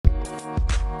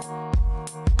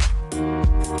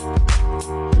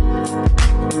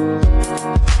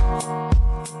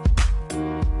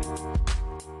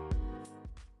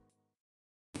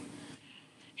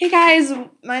guys,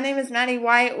 my name is Maddie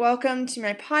White. Welcome to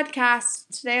my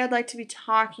podcast. Today I'd like to be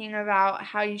talking about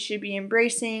how you should be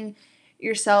embracing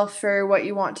yourself for what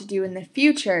you want to do in the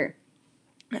future.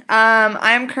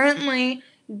 I'm currently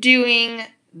doing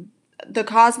the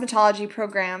cosmetology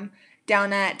program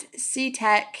down at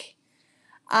C-Tech,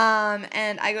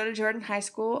 and I go to Jordan High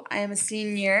School. I am a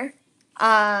senior,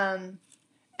 and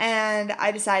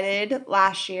I decided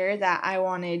last year that I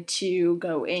wanted to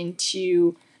go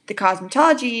into the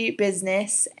cosmetology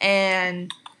business,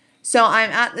 and so I'm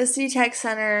at the C-Tech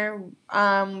Center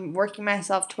working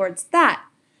myself towards that.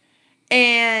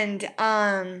 And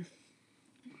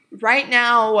right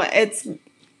now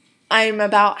I'm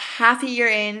about half a year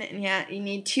in, and yeah, you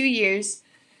need 2 years.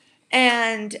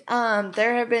 And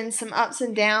there have been some ups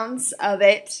and downs of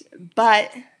it,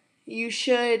 but you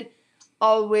should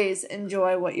always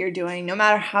enjoy what you're doing, no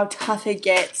matter how tough it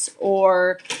gets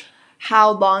or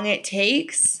how long it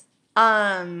takes.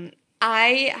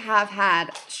 I have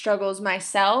had struggles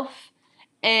myself,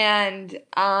 and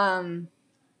yeah,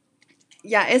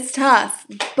 it's tough,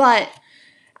 but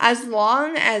as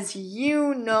long as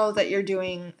you know that you're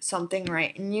doing something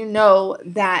right and you know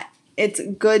that it's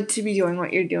good to be doing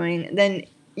what you're doing, then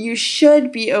you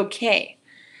should be okay.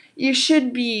 You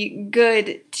should be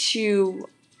good to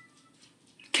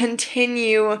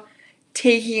continue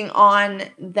taking on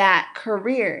that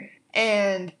career.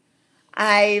 And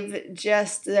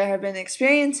there have been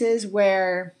experiences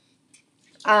where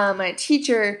my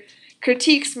teacher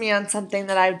critiques me on something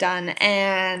that I've done,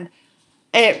 and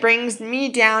it brings me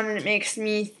down and it makes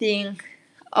me think,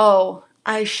 oh,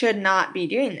 I should not be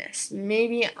doing this.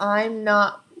 Maybe I'm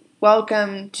not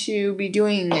welcome to be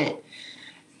doing it.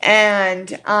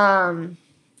 And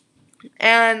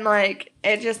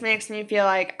it just makes me feel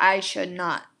like I should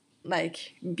not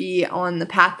be on the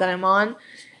path that I'm on,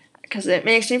 because it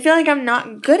makes me feel like I'm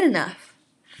not good enough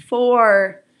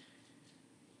for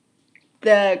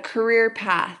the career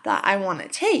path that I want to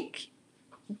take.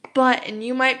 And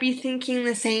you might be thinking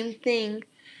the same thing,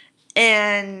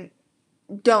 and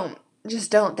don't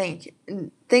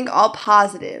think all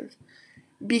positive,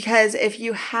 because if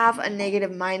you have a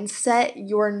negative mindset,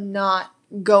 you're not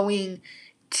going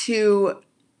to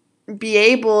be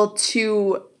able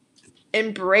to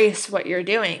embrace what you're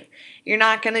doing. You're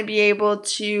not going to be able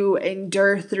to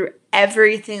endure through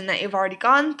everything that you've already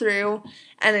gone through,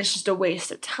 and it's just a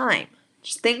waste of time.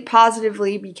 Just think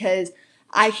positively, because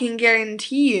I can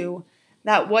guarantee you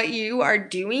that what you are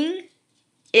doing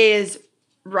is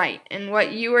right, and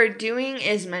what you are doing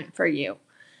is meant for you.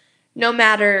 No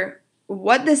matter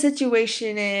what the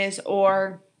situation is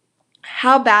or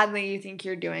how badly you think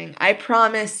you're doing, I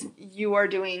promise you are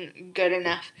doing good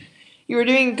enough. You are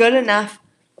doing good enough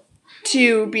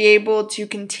to be able to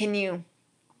continue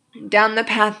down the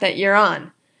path that you're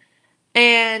on.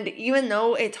 And even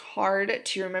though it's hard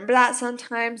to remember that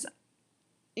sometimes,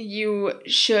 you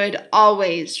should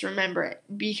always remember it,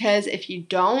 because if you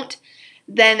don't,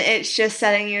 then it's just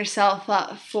setting yourself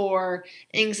up for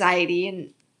anxiety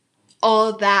and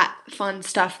all that fun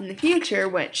stuff in the future,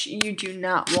 which you do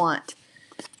not want.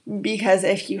 Because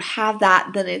if you have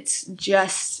that, then it's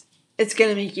going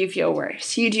to make you feel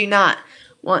worse. You do not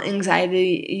want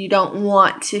anxiety. You don't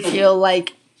want to feel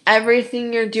like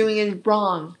everything you're doing is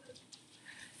wrong.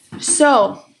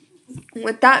 So,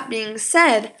 with that being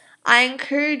said, I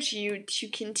encourage you to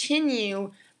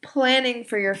continue planning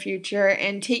for your future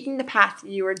and taking the path that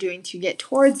you are doing to get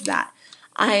towards that.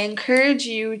 I encourage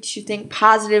you to think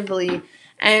positively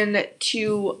and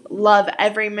to love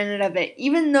every minute of it,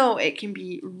 even though it can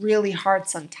be really hard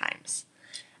sometimes.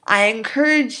 I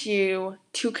encourage you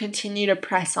to continue to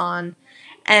press on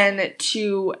and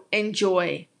to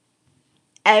enjoy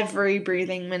every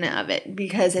breathing minute of it,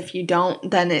 because if you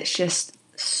don't, then it's just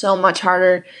so much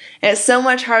harder. It's so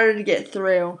much harder to get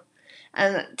through.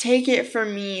 And take it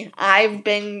from me, I've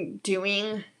been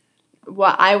doing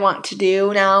what I want to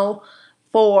do now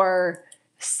for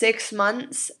 6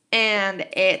 months, and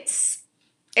it's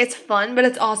fun, but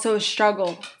it's also a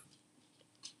struggle.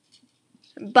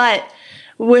 But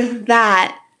with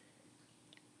that,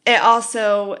 it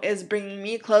also is bringing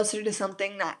me closer to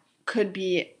something that could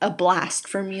be a blast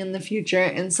for me in the future,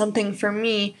 and something for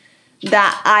me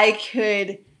that I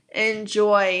could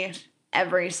enjoy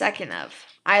every second of.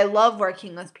 I love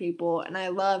working with people, and I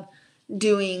love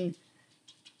doing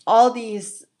all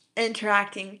these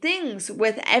interacting things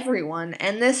with everyone,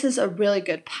 and this is a really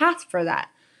good path for that.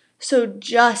 So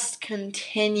just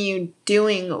continue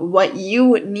doing what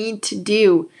you need to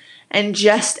do and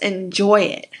just enjoy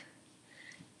it.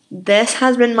 This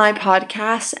has been my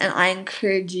podcast, and I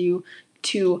encourage you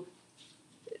to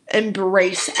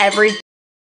embrace everything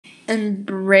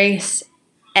Embrace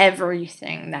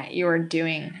everything that you are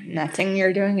doing. Nothing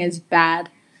you're doing is bad.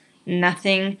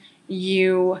 Nothing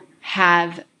you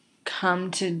have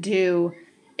come to do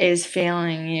is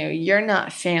failing you. You're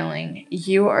not failing.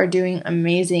 You are doing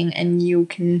amazing, and you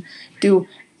can do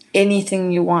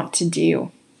anything you want to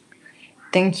do.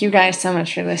 Thank you guys so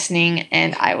much for listening,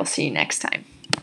 and I will see you next time.